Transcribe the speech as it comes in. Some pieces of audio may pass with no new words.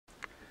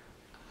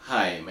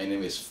Hi, my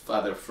name is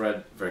Father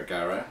Fred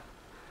Vergara.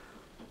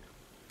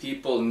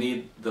 People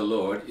Need the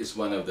Lord is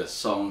one of the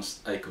songs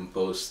I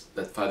composed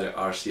that Father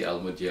R.C.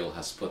 Almodiel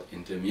has put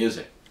into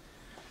music.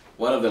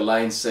 One of the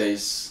lines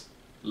says,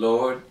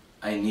 "Lord,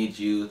 I need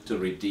you to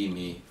redeem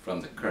me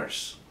from the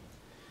curse."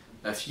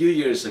 A few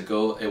years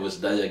ago, I was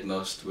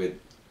diagnosed with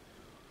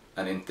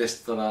an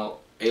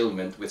intestinal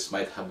ailment which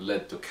might have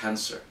led to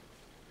cancer.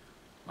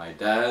 My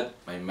dad,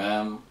 my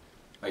mom,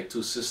 my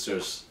two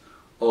sisters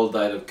all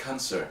died of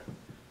cancer,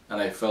 and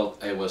I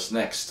felt I was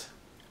next.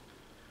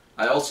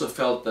 I also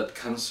felt that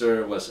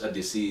cancer was a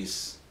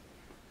disease.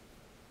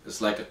 It's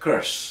like a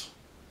curse.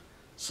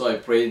 So I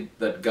prayed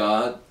that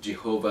God,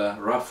 Jehovah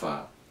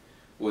Rapha,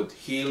 would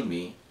heal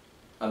me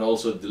and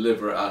also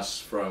deliver us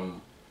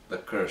from the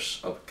curse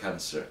of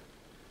cancer.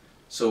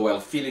 So while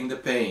feeling the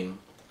pain,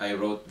 I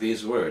wrote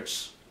these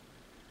words: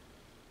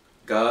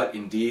 God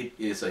indeed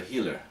is a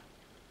healer.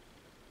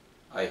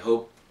 I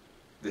hope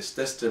this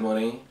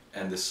testimony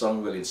and this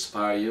song will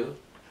inspire you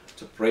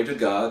to pray to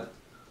God,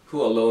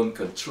 who alone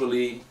can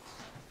truly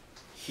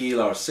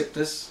heal our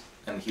sickness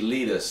and He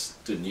lead us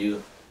to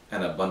new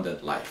and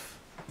abundant life.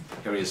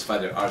 Here is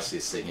Father R.C.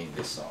 singing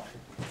this song.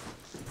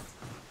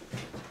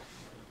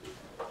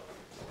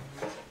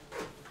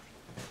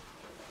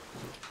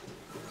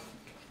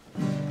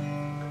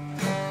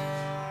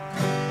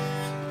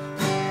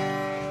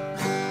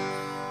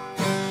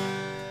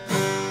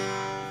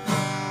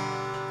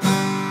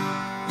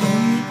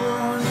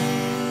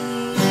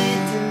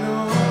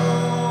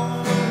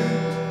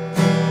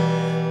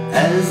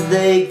 As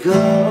they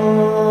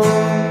go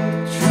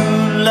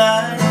through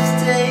life's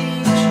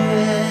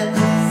stages,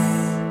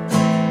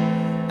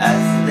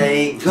 as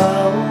they go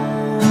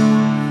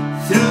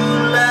through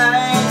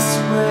life's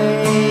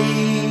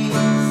ways,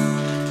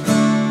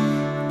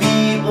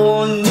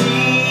 people need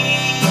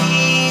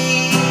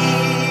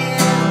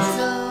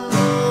the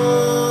Lord.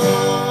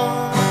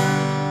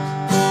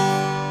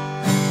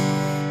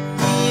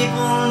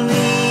 People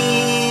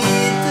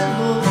need the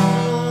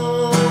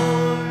Lord.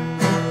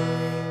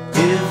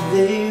 If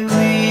they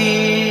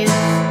wish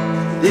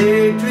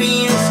their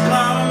dreams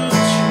come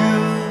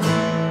true,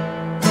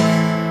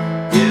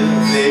 if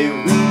they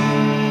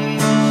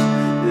wish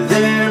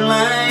their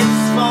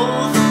lives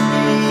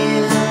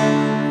fulfilled,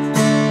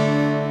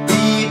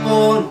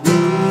 people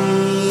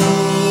need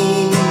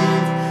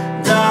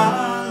the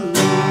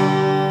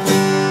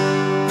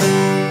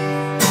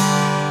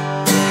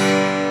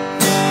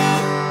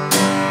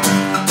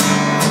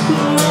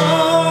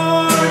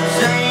Lord,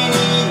 I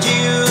need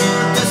you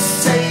to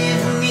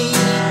save me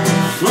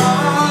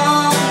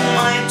from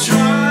my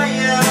trials.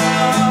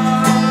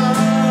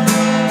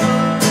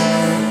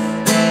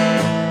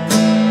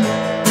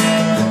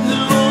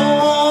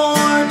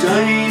 Lord,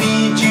 I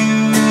need you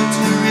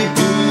to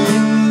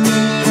redeem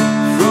me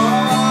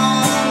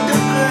from the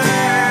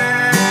curse.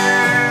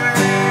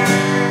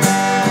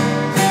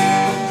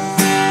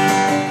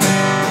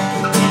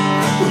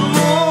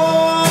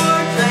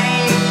 Lord, I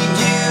need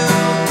you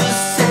to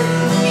set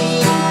me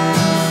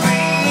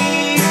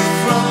free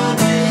from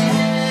death,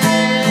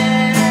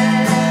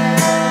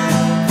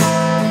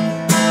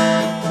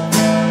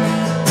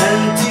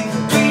 and to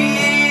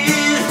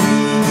give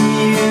me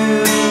new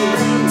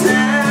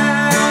and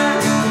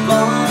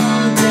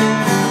abundant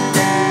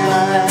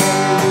life.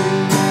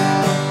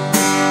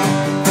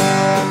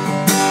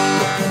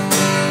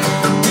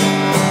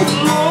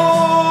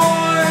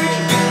 Lord,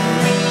 give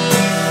me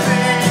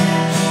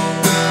fresh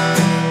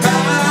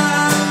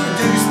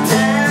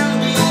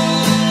understanding,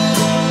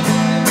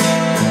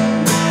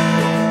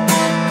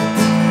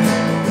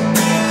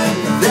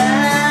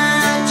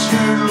 that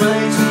your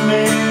light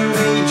may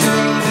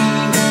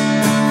rejoice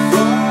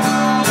from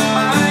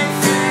my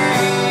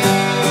faith,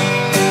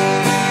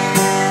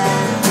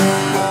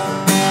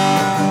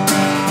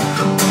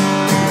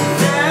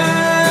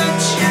 that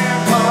your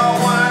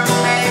power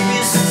may be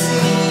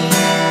seen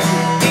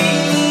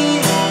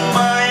in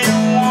my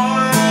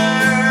work,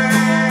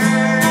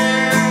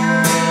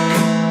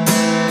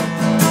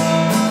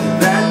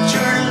 that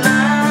your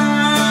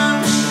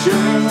love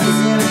shines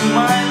in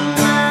my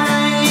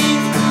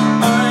life.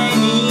 I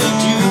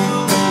need you,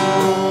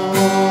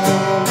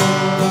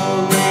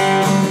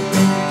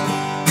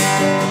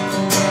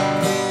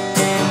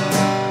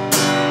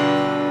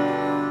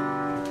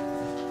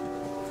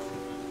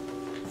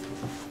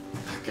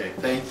 Okay,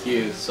 thank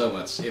you so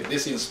much. If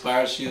this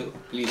inspires you,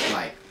 please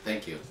like.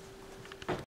 Thank you.